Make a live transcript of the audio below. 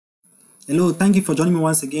Hello, thank you for joining me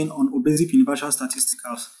once again on Obasic Universal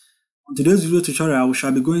Statisticals. On today's video tutorial, we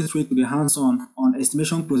shall be going straight to the hands-on on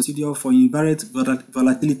estimation procedure for univariate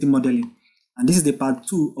volatility modeling. And this is the part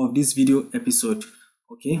 2 of this video episode.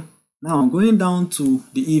 Okay, now going down to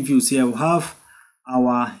the EViews here, we have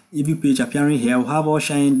our EV page appearing here. We have our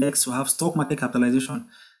share index, we have stock market capitalization.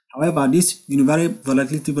 However, this univariate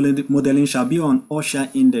volatility modeling shall be on all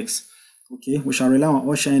share index. Okay, we shall rely on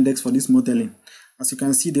all share index for this modeling. As you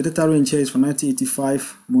can see, the data range here is from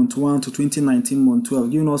 1985 month 1 to 2019 month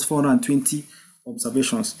 12, giving us 420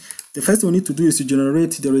 observations. The first thing we need to do is to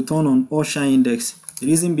generate the return on all share index. The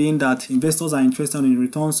reason being that investors are interested in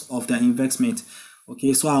returns of their investment.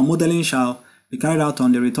 Okay, so our modeling shall be carried out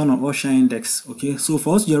on the return on all share index. Okay, so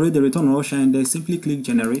for us to generate the return on all share index, simply click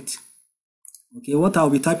generate. Okay, what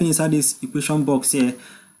I'll be typing inside this equation box here,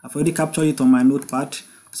 I've already captured it on my notepad,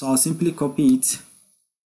 so I'll simply copy it.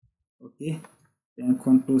 Okay, then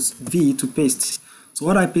Ctrl+V to paste. So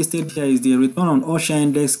what I pasted here is the return on all share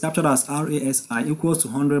index captured as RASI equals to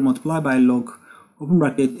 100 multiplied by log open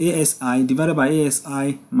bracket ASI divided by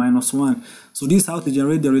ASI minus 1. So this is how to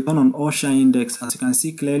generate the return on all share index, as you can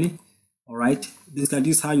see clearly. Alright, this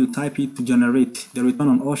is how you type it to generate the return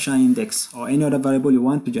on all share index or any other variable you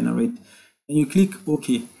want to generate. Then you click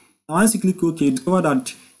OK. Now once you click OK, you discover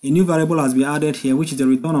that a new variable has been added here, which is the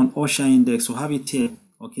return on all share index. So have it here.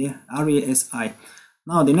 Okay, RASI.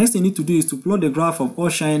 Now the next thing you need to do is to plot the graph of all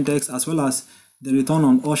share index as well as the return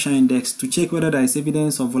on all share index to check whether there is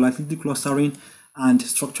evidence of volatility clustering and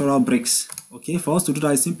structural breaks. Okay, for us to do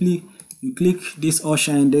that, simply you click this all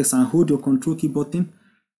share index and hold your Control key button.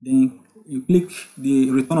 Then you click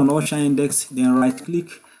the return on all share index, then right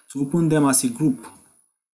click to open them as a group.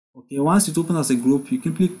 Okay, once it opens as a group, you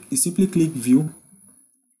simply click View.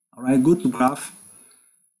 Alright, go to Graph.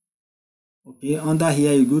 Okay, under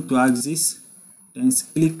here you go to Axis, then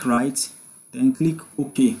click right, then click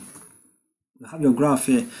OK. You have your graph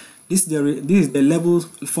here. This is the level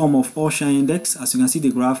form of all share index, as you can see the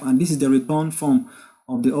graph, and this is the return form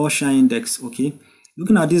of the all share index. Okay,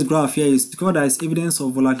 looking at this graph here is because there is evidence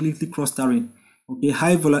of volatility clustering. Okay,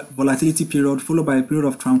 high volatility period followed by a period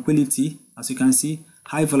of tranquility, as you can see.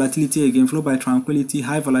 High volatility again followed by tranquility,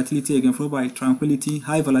 high volatility again followed by tranquility,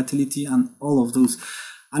 high volatility, and all of those.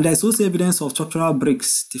 And there is also evidence of structural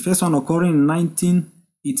breaks. The first one occurring in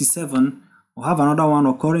 1987. We'll have another one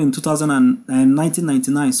occurring in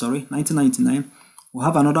 1999. We'll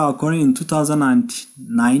have another occurring in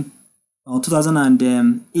 2009 or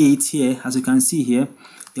 2008 here, as you can see here.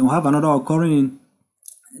 Then we'll have another occurring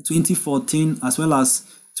in 2014 as well as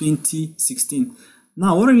 2016.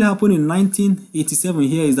 Now, what really happened in 1987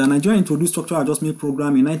 here is that Nigeria introduced structural adjustment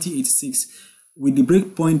program in 1986 with the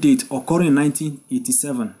breakpoint date occurring in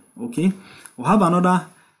 1987. Okay, we'll have another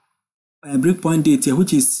breakpoint date here,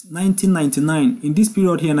 which is 1999. In this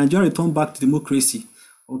period here, Nigeria returned back to democracy.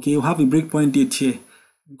 Okay, we'll have a breakpoint date here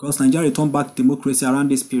because Nigeria returned back to democracy around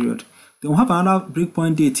this period. Then we'll have another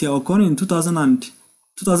breakpoint date here occurring in 2008,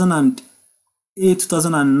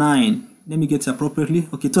 2009. Let me get it appropriately.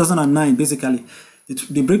 Okay, 2009 basically.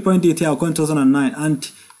 The breakpoint date here occurred in 2009,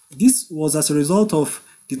 and this was as a result of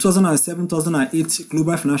the 2007-2008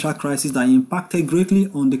 global financial crisis that impacted greatly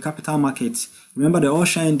on the capital market. Remember, the all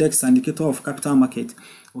share index indicator of capital market.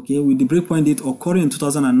 Okay, with the breakpoint date occurring in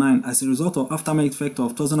 2009 as a result of aftermath effect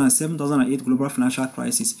of 2007-2008 global financial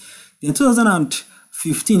crisis. In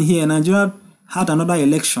 2015 here, Nigeria had another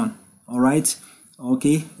election. All right.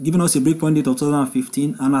 Okay, giving us a breakpoint date of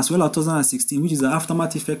 2015 and as well as 2016, which is the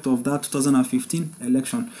aftermath effect of that 2015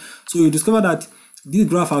 election. So you discover that this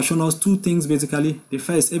graph has shown us two things basically. The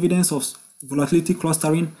first, evidence of volatility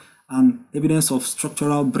clustering and evidence of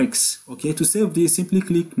structural breaks. Okay, to save this, simply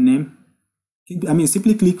click name.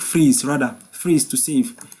 Simply click freeze to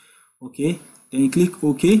save. Okay, then you click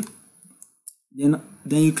OK. Then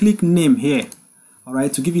you click name here. All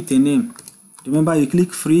right, to give it a name. Remember, you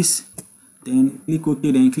click freeze. Then click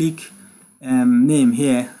OK, then click name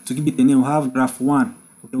here to give it a name. We have graph 1.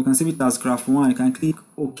 Okay, we can save it as graph 1. You can click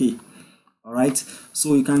OK. Alright,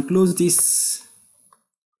 so you can close this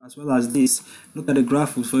as well as this. Look at the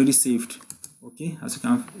graph was already saved. Okay, as you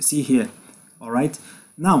can see here. Alright,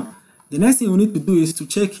 now the next thing we need to do is to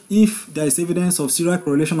check if there is evidence of serial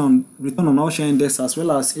correlation on return on all share index as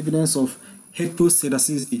well as evidence of head post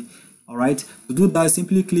staticity. Alright, to do that,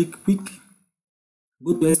 simply click quick.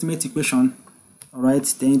 Go to estimate equation, alright,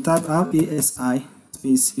 then type RASI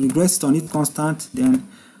space, regress it on it constant, then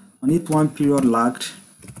on it one period lagged.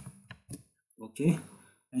 Okay,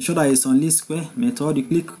 ensure that it's on least square method. You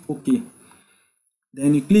click OK,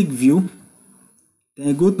 then you click View, then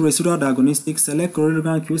you go to residual diagnostics, select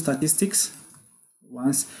correlative Q statistics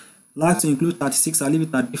once, Like to include 36, I'll leave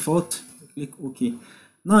it at default. Click OK.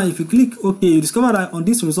 Now if you click OK, you discover that on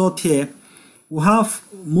this result here, we have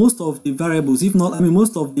most of the variables, if not,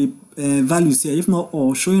 most of the values here, if not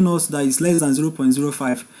all, showing us that it's less than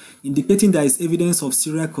 0.05, indicating there is evidence of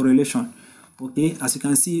serial correlation. Okay, as you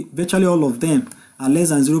can see, virtually all of them are less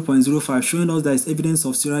than 0.05, showing us there is evidence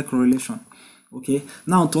of serial correlation. Okay,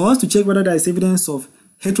 now to us to check whether there is evidence of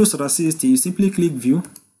heteroscedasticity, you simply click View,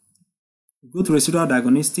 go to Residual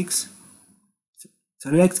Diagnostics,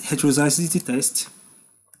 select Heteroscedasticity Test,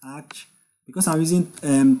 GJR-GARCH. Because I'm using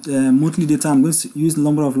monthly data, I'm going to use the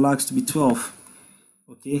number of lags to be 12.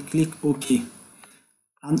 Okay, click OK.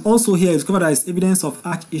 And also here, discover there is evidence of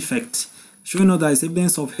GJR-GARCH effect, showing us there is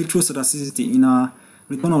evidence of heteroscedasticity in our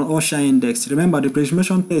return on all share index. Remember, the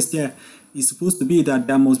approximation test here is supposed to be that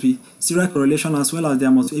there must be serial correlation as well as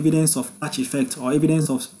there must be evidence of GJR-GARCH effect or evidence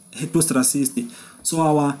of heteroscedasticity. So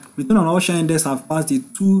our return on all share index have passed the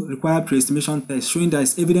 2 required pre-estimation tests, showing there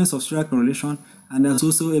is evidence of serial correlation and there's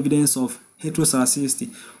also evidence of heteroscedasticity.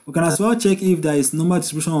 We can as well check if there is normal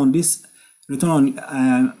distribution on this return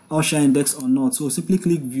on all share index or not. So simply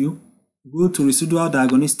click View, go to Residual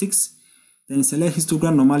Diagnostics, then select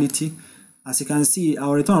histogram normality. As you can see,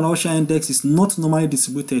 our return on all share index is not normally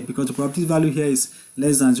distributed because the probability value here is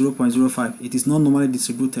less than 0.05. It is not normally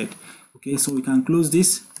distributed. Okay, so we can close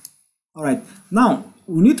this. All right, now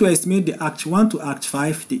we need to estimate the GJR-GARCH 1 to GJR-GARCH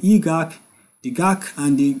 5, the EGARCH, the GARCH,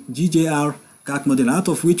 and the GJR-GARCH model, out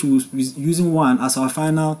of which we will be using one as our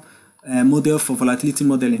final model for volatility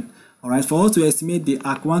modeling. All right, for us to estimate the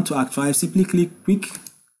GJR-GARCH 1 to GJR-GARCH 5, simply click Quick,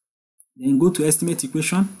 then go to Estimate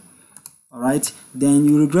Equation. All right, then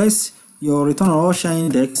you regress your return on all share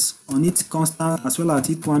index on its constant as well as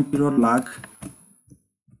its 1 period lag.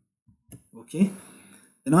 Okay,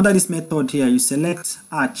 then under this method here, you select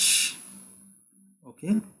GJR-GARCH.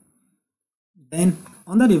 Okay, then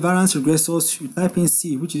under the variance regressors, you type in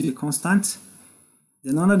C, which is the constant.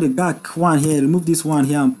 Then under the GJR-GARCH 1 here, remove this one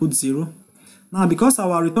here and put 0. Now, because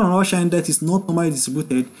our return on all share index is not normally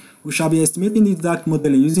distributed, we shall be estimating this GJR-GARCH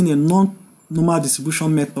modeling using a non-normal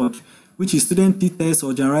distribution method, which is student t-test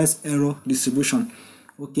or generalized error distribution.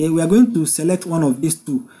 Okay, we are going to select one of these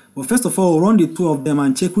two, but first of all, we'll run the 2 of them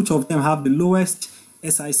and check which of them have the lowest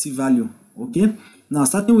SIC value. Okay, now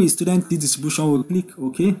starting with student t-distribution, we'll click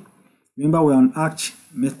OK. Remember, we're on GJR-GARCH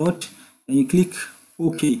method, and you click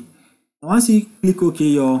OK. Now, once you click OK,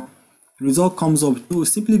 your result comes up. So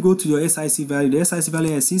simply go to your SIC value. The SIC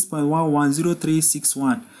value is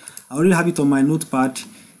 6.110361. I already have it on my notepad.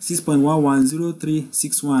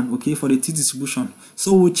 6.110361, okay, for the t-distribution.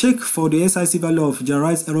 So we'll check for the SIC value of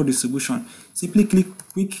generalized error distribution. Simply click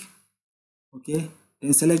Quick, okay,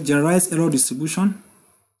 then select generalized error distribution,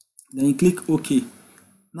 then you click OK.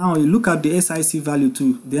 Now you look at the SIC value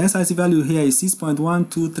too. The SIC value here is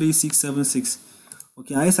 6.123676.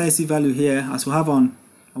 Okay, our SIC value here, as we have on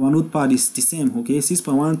our notepad, is the same, okay,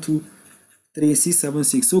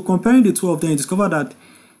 6.123676. So comparing the 2 of them, you discover that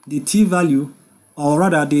the t value, or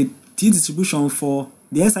rather the t-distribution for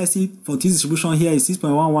the SIC for t-distribution here is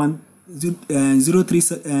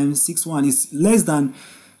 6.110361, is less than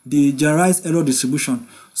the generalized error distribution.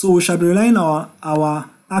 So we shall be relying our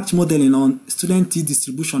GJR-GARCH modeling on student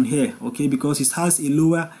t-distribution here, okay, because it has a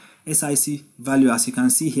lower SIC value, as you can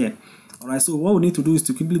see here. All right, so what we need to do is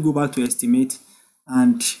to quickly go back to estimate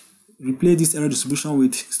and replace this error distribution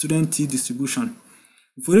with student t-distribution.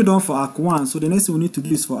 We've already done for GJR-GARCH 1, so the next thing we need to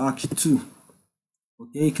do is for GJR-GARCH 2.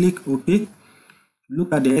 Okay, click OK.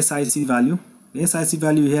 Look at the SIC value. The SIC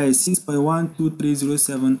value here is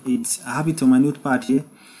 6.123078. I have it on my notepad here.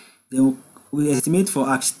 Then we estimate for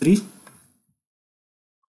GJR-GARCH 3.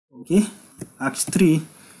 Okay, GJR-GARCH 3.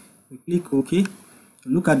 We click OK.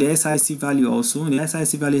 Look at the SIC value also. The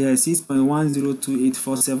SIC value here is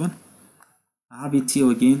 6.102847. I have it here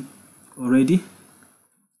again already.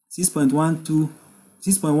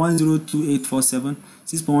 6.102847,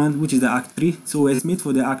 6.1, which is the GJR-GARCH 3. So we estimate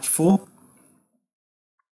for the GJR-GARCH 4.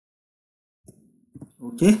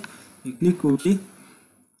 Okay, you click OK.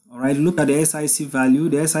 All right, look at the SIC value.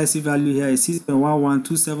 The SIC value here is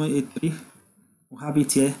 6.112783. We have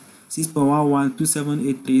it here,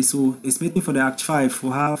 6.112783. So estimating for the GJR-GARCH 5, we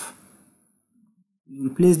have,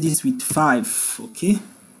 replace this with 5. Okay,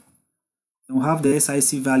 and we have the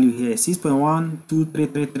SIC value here,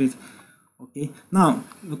 6.12333. Okay, now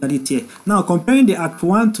look at it here. Now comparing the GJR-GARCH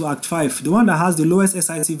 1 to GJR-GARCH 5, the one that has the lowest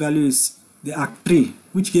SIC value is the GJR-GARCH 3,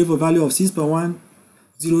 which gave a value of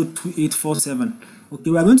 6.102847. Okay,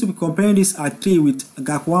 we are going to be comparing this GJR-GARCH 3 with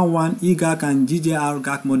GJR-GARCH 1.1, EGARCH, and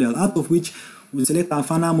GJR-GARCH model, out of which we select our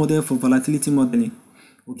final model for volatility modeling.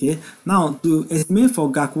 Okay, now to estimate for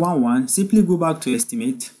GJR-GARCH 1.1, simply go back to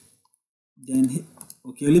estimate, Then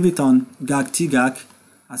okay, leave it on GARCH TGARCH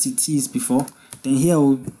as it is before. Then here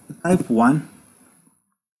we'll type 1.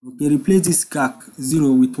 Okay, replace this GARCH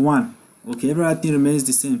 0 with 1. Okay, everything remains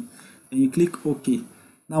the same. Then you click OK.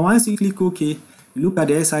 Now once you click OK, you look at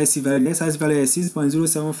the SIC value. The SIC value is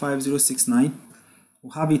 6.075069.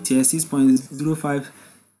 We'll have it here,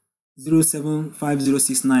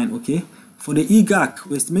 6.0507569. Okay, for the EGARCH,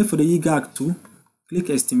 we estimate for the EGARCH 2. Click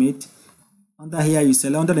estimate. Under here, you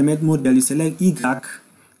select under the model, you select EGARCH.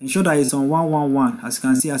 Ensure that it's on 111. As you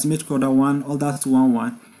can see, estimate order 1, order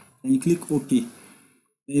 211. Then you click OK. Then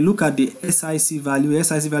you look at the SIC value. The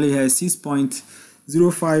SIC value here is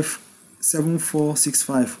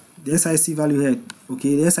 6.057465. The SIC value here,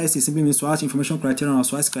 okay, the SIC simply means Schwartz information criterion or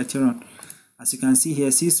Schwartz criterion. As you can see here,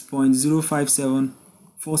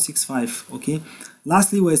 6.057465. Okay.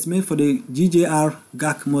 Lastly, we estimate for the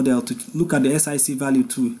GJR-GARCH model to look at the SIC value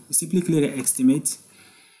too. You simply click estimate.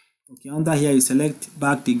 Okay, under here you select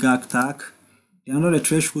back the GARCH tag. Then under the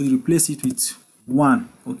threshold, you replace it with 1.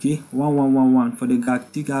 Okay, 1111 for the GARCH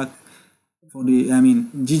for the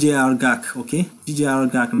GJR-GARCH. Okay,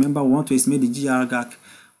 GJR-GARCH. Remember, we want to estimate the GJR-GARCH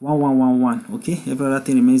 1111. Okay, every other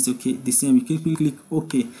thing remains okay the same. You click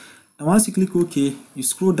OK. And once you click OK, you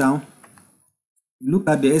scroll down. You look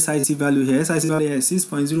at the SIC value here. SIC value here is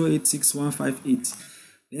 6.086158.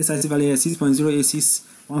 The SIC value here is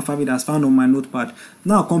 6.086158 as found on my notepad.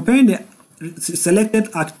 Now comparing the selected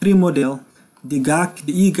Act 3 model, the GARCH,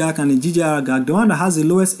 the EGARCH, and the GJR-GARCH, the one that has the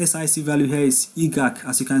lowest SIC value here is EGARCH.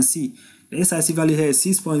 As you can see, the SIC value here is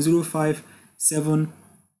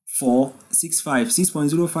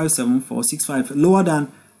 6.057465, lower than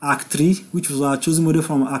Act 3, which was our chosen model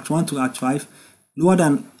from Act 1 to Act 5, lower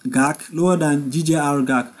than GARCH, lower than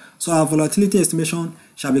GJR-GARCH. So our volatility estimation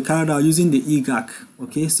shall be carried out using the EGARCH.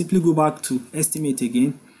 Okay, simply go back to estimate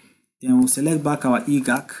again. Then we'll select back our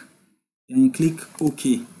EGARCH. Then you click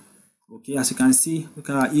OK. Okay, as you can see, look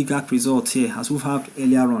at our EGARCH result here as we've had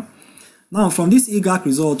earlier on. Now, from this EGARCH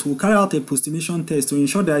result, we'll carry out a post-estimation test to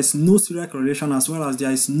ensure there is no serial correlation as well as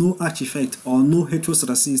there is no arch effect or no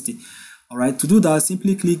heteroscedasticity. Alright, to do that,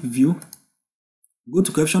 simply click View, go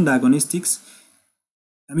to Coefficient Diagnostics,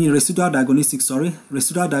 residual diagnostics,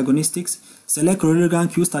 select correlation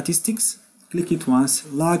Q statistics, click it once,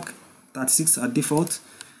 lag 36 at default.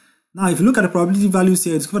 Now, if you look at the probability values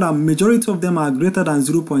here, discover that majority of them are greater than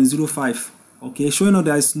 0.05. Okay, showing that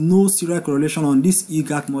there is no serial correlation on this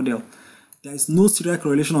EGARCH model. There is no serial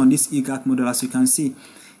correlation on this EGARCH model, as you can see.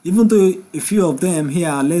 Even though a few of them here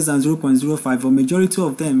are less than 0.05, or majority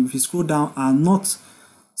of them, if you scroll down, are not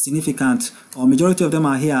significant, or majority of them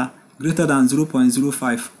are here greater than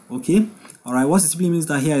 0.05. Okay, all right. What it simply means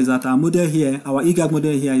that here is that our model here, our EGARCH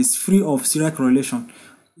model here, is free of serial correlation.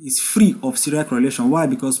 It's free of serial correlation. Why?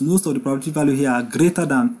 Because most of the probability value here are greater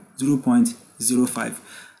than 0.05.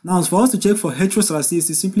 Now, for us to check for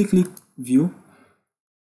heteroscedasticity, simply click View,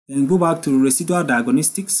 then go back to Residual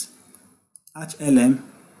Diagnostics, Arch LM,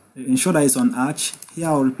 ensure that it's on Arch. Here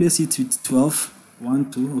I'll replace it with 12,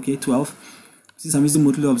 1, 2, okay, 12. Since I'm using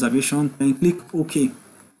multiple observation, then click OK.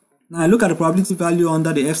 Now I look at the probability value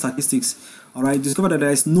under the F statistics. Alright, discover that there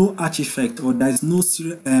is no arch effect or there is no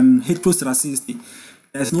heteroscedasticity.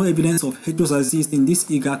 There is no evidence of heteroscedasticity in this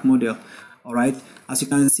EGARCH model. Alright, as you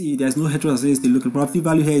can see, there is no heteroscedasticity. Look, the probability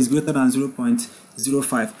value here is greater than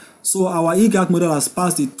 0.05. So our EGARCH model has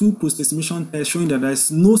passed the 2 post-estimation tests showing that there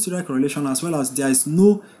is no serial correlation as well as there is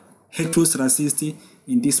no heteroscedasticity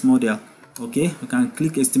in this model. Okay, we can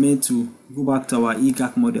click estimate to go back to our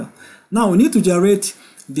EGARCH model. Now we need to generate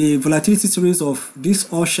the volatility series of this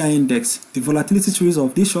all-share index. The volatility series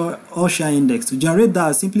of this all-share index. To generate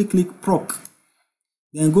that, simply click proc.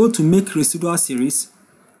 Then go to make residual series.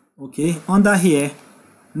 Okay, under here,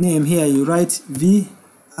 name here, you write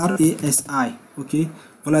VRASI. Okay,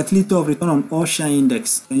 volatility of return on all-share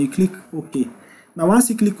index. Then you click OK. Now once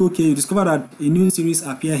you click OK, you discover that a new series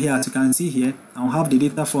appear here, as you can see here. I'll have the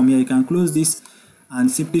data from here. You can close this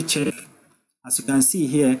and simply check. As you can see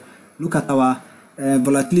here, look at our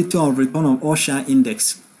volatility of return on all-share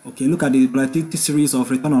index. Okay, look at the volatility series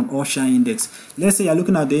of return on all-share index. Let's say you're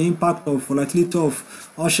looking at the impact of volatility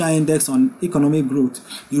of all-share index on economic growth.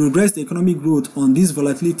 You regress the economic growth on this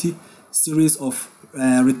volatility series of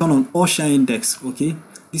return on all-share index. Okay,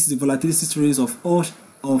 this is the volatility series of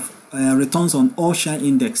returns on all-share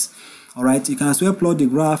index. All right, you can as well plot the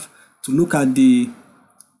graph to look at the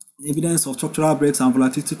evidence of structural breaks and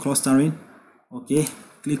volatility clustering. Okay,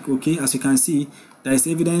 click OK. As you can see, there is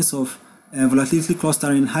evidence of volatility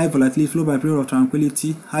clustering, high volatility, flow by period of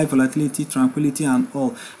tranquility, high volatility, tranquility, and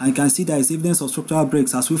all. And you can see there is evidence of structural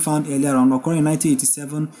breaks as we found earlier on, occurring in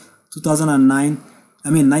 1987, 2009,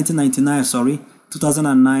 1999, sorry,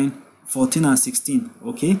 2009, 14 and 16.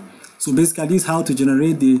 Okay, so basically this is how to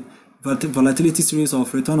generate the volatility series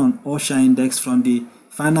of return on all share index from the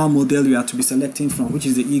final model we are to be selecting from, which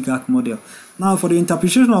is the EGARCH model. Now for the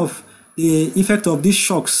interpretation of the effect of these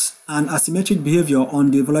shocks and asymmetric behavior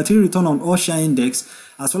on the volatility return on all share index,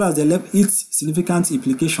 as well as its significant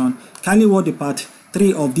implication, kindly watch the part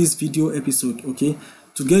 3 of this video episode, okay,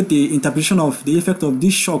 to get the interpretation of the effect of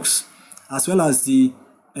these shocks as well as the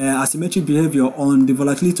asymmetric behavior on the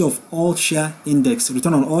volatility of all share index,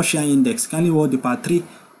 return on all share index. Kindly watch the part 3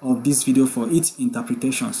 of this video for its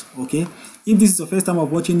interpretations. Okay, if this is the first time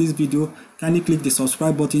of watching this video, kindly click the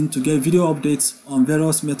subscribe button to get video updates on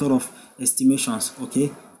various methods of estimations.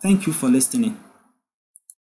 Okay, thank you for listening.